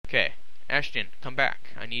Ashton, come back.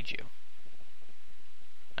 I need you.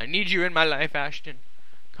 I need you in my life, Ashton.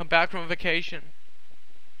 Come back from vacation.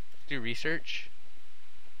 Do research.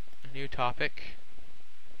 A new topic.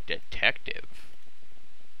 Detective.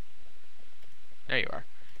 There you are.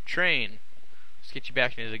 Train. Let's get you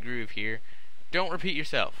back into the groove here. Don't repeat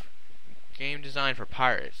yourself. Game design for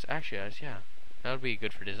pirates. Actually, yeah. That would be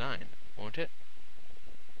good for design, won't it?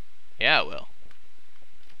 Yeah, it will.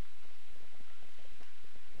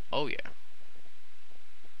 Oh, yeah.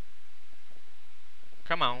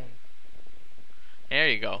 Come on. There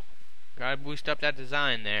you go. Gotta boost up that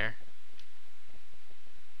design there.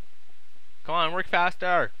 Come on, work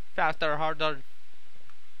faster. Faster, harder.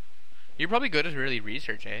 You're probably good at really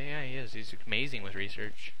research, eh? Yeah, he is. He's amazing with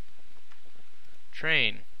research.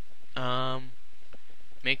 Train.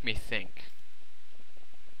 Make me think.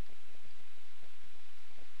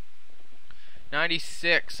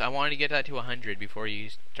 96. I wanted to get that to 100 before you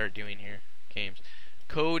start doing your games.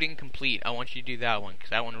 Coding complete. I want you to do that one, because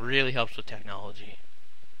that one really helps with technology.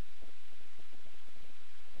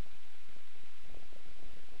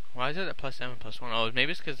 Why is it at +7, +1? Oh,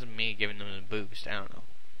 maybe it's because of me giving them a boost. I don't know.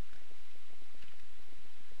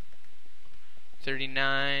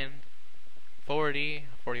 39, 40,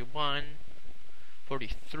 41,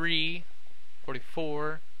 43,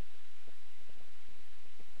 44.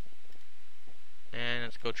 And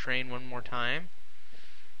let's go train one more time.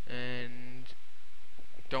 And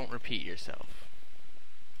don't repeat yourself.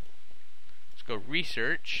 Let's go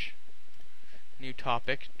research. New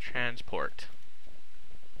topic, transport.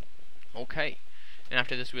 Okay. And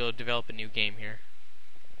after this we'll develop a new game here.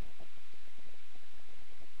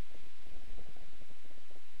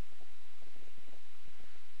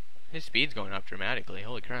 His speed's going up dramatically.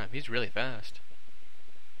 Holy crap, he's really fast.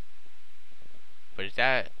 But is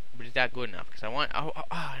that good enough? Because I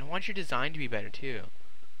want your design to be better too.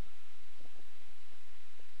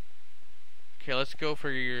 Okay, let's go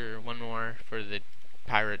for your one more for the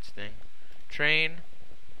pirates thing. Train.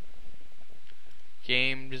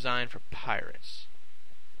 Game design for pirates.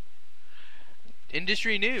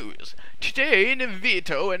 Industry news. Today,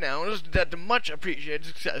 Nintendo announced that the much appreciated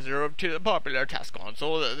successor to the popular task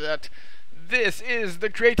console that this is the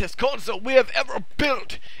greatest console we have ever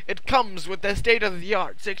built. It comes with the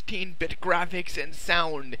state-of-the-art 16-bit graphics and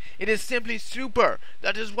sound. It is simply super.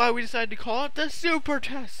 That is why we decided to call it the Super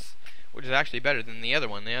Test, which is actually better than the other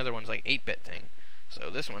one. The other one's like 8-bit thing, so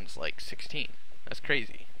this one's like 16. That's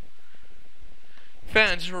crazy.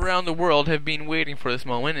 Fans from around the world have been waiting for this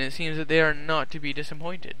moment, and it seems that they are not to be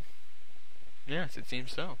disappointed. Yes, it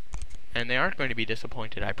seems so. And they aren't going to be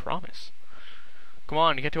disappointed, I promise. Come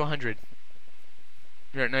on, get to 100.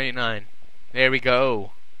 You're at 99. There we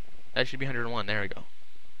go. That should be 101. There we go.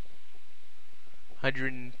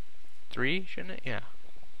 103, shouldn't it? Yeah.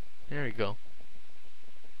 There we go.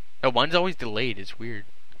 Oh, one's always delayed. It's weird.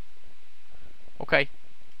 Okay.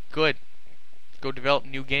 Good. Go develop a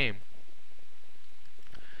new game.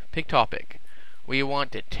 Pick topic. We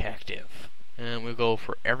want detective. And we'll go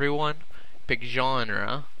for everyone. Pick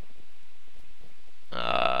genre.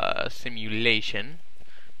 Simulation.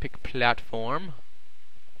 Pick platform.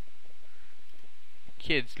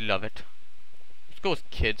 Kids love it. Let's go with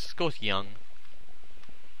kids. Let's go with young.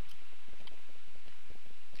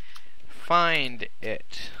 Find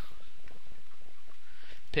it.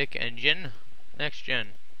 Pick engine. Next gen.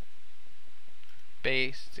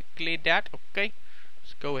 Basically that. Okay.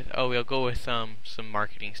 Let's go with, we'll go with some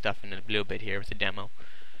marketing stuff in a little bit here with the demo.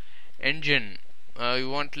 Engine. We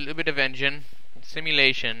want a little bit of engine.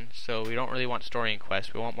 Simulation, so we don't really want story and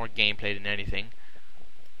quest. We want more gameplay than anything.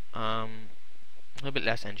 A little bit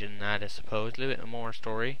less engine than that, I suppose. A little bit more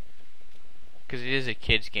story. Because it is a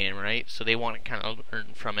kids game, right? So they want to kind of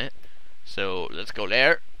learn from it. So let's go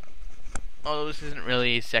there. Although this isn't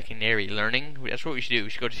really secondary learning. That's what we should do. We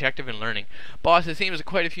should go detective and learning. Boss, it seems that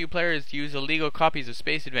quite a few players use illegal copies of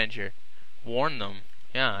Space Adventure. Warn them.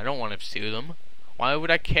 Yeah, I don't want to sue them. Why would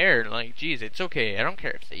I care? Like, geez, it's okay. I don't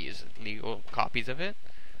care if they use illegal copies of it.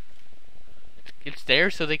 It's there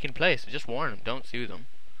so they can play, so just warn them. Don't sue them.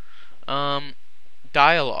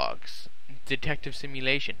 Dialogues. Detective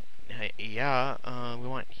simulation. Yeah, we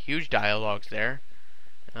want huge dialogues there.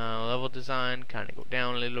 Level design, kind of go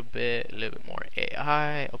down a little bit more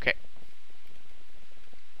AI. Okay.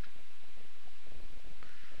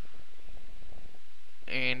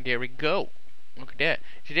 And there we go. Look at that.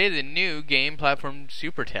 Today the new game platform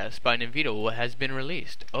Super Test by Nintendo has been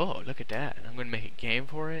released. Oh, look at that. I'm going to make a game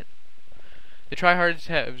for it. The tryhards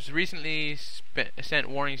have recently sent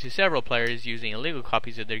warnings to several players using illegal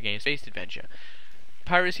copies of their game Space Adventure.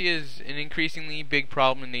 Piracy is an increasingly big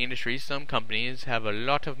problem in the industry. Some companies have a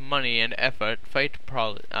lot of money and effort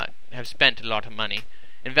have spent a lot of money,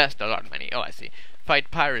 invest a lot of money. Oh, I see.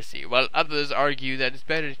 Fight piracy, while others argue that it's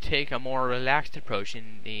better to take a more relaxed approach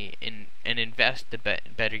and invest the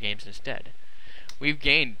better games instead. We've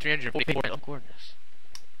gained 344 goodness.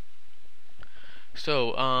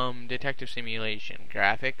 So, detective simulation,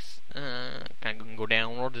 graphics, kind of go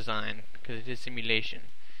down, world design, because it is simulation.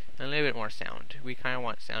 And a little bit more sound. We kind of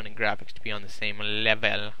want sound and graphics to be on the same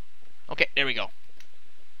level. Okay, there we go.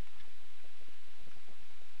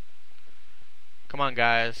 Come on,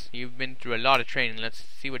 guys. You've been through a lot of training. Let's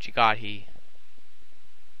see what you got here.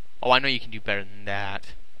 Oh, I know you can do better than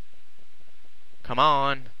that. Come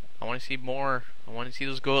on. I want to see more. I want to see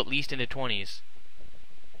those go at least into 20s.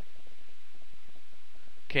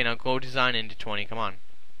 Okay, now go design into 20. Come on.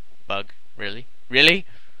 Bug. Really? Really?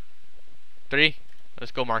 3.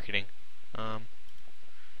 Let's go marketing.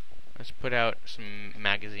 Let's put out some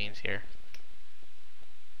magazines here.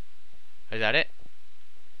 Is that it?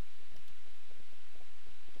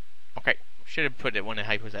 Okay. Should have put it when the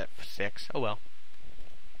hype was at 6. Oh well.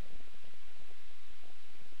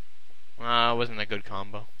 Wasn't a good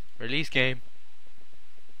combo. Release game.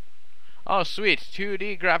 Oh sweet,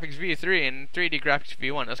 2D graphics V3 and 3D graphics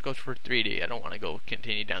V1. Let's go for 3D. I don't want to go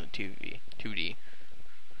continue down to 2D.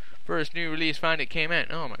 First new release, find it came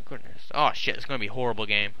in. Oh my goodness. Oh shit, it's gonna be a horrible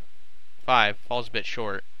game. 5 falls a bit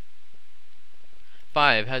short.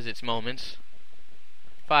 5 has its moments.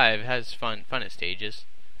 5 has fun at stages.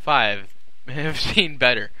 5 have seen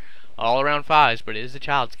better. All around 5s, but it is a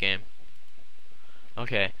child's game.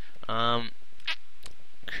 Okay.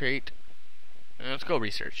 Create. Let's go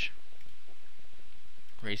research.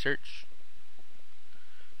 Research.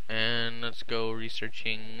 And let's go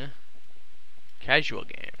researching casual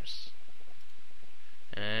games.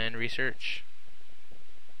 And research.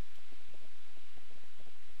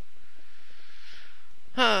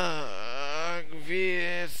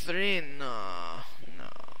 V3, no.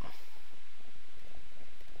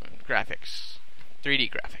 Graphics.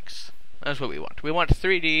 3D graphics. That's what we want. We want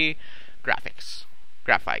 3D graphics.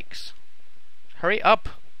 Graphics. Hurry up.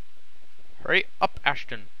 Hurry up,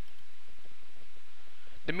 Ashton.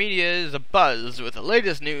 The media is abuzz with the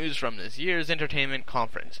latest news from this year's entertainment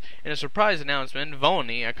conference. In a surprise announcement,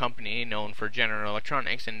 Vony, a company known for General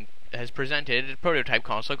Electronics, has presented a prototype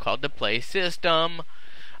console called the Play System.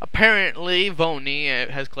 Apparently, Vony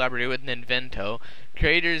has collaborated with Nintendo,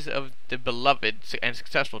 creators of the beloved and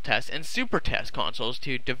successful Test and Super Test consoles,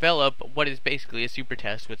 to develop what is basically a Super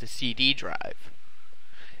Test with a CD drive.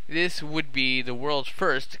 This would be the world's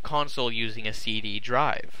first console using a CD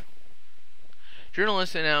drive.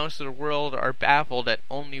 Journalists announced the world are baffled that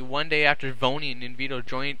only one day after Vony and Nintendo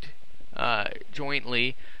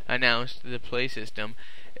jointly announced the Play System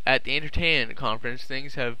at the entertainment conference,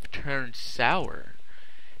 things have turned sour.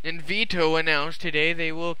 Nintendo announced today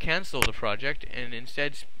they will cancel the project and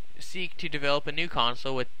instead seek to develop a new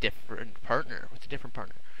console with a different partner.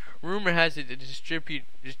 Rumor has it the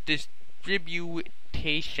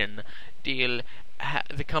distribution deal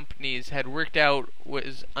the companies had worked out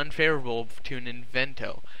was unfavorable to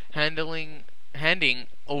Nintendo, handing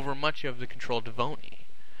over much of the control to Vony.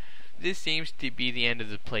 This seems to be the end of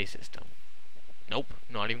the Play System. Nope,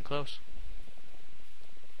 not even close.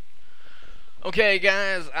 Okay,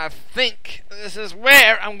 guys, I think this is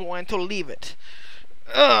where I'm going to leave it.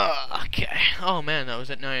 Okay. Oh man, that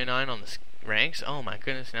was at 99 on the ranks. Oh my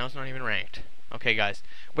goodness, now it's not even ranked. Okay, guys.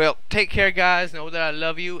 Well, take care, guys. Know that I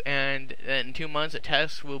love you, and in 2 months, a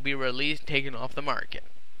test will be released, taken off the market.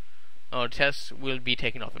 Oh, tests will be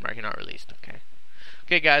taken off the market, not released. Okay.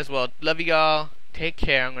 Okay, guys. Well, love you all. Take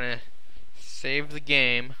care. I'm gonna save the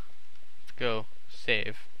game. Let's go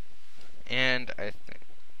save, and I think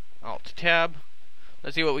Alt Tab.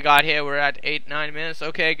 Let's see what we got here. We're at 8-9 minutes.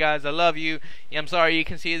 Okay, guys. I love you. Yeah, I'm sorry you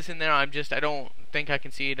can see this in there. I don't think I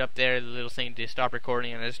can see it up there, the little thing to stop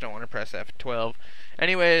recording, and I just don't want to press F12.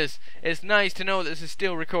 Anyways, it's nice to know this is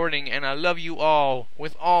still recording, and I love you all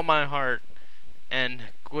with all my heart, and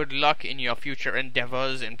good luck in your future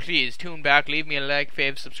endeavors, and please tune back, leave me a like,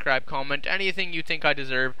 fave, subscribe, comment, anything you think I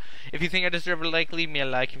deserve. If you think I deserve a like, leave me a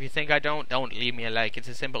like. If you think I don't leave me a like. It's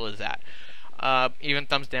as simple as that. Even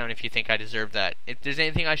thumbs down if you think I deserve that. If there's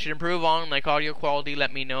anything I should improve on, like audio quality,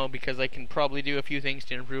 let me know, because I can probably do a few things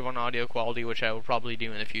to improve on audio quality, which I will probably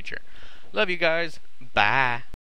do in the future. Love you guys. Bye.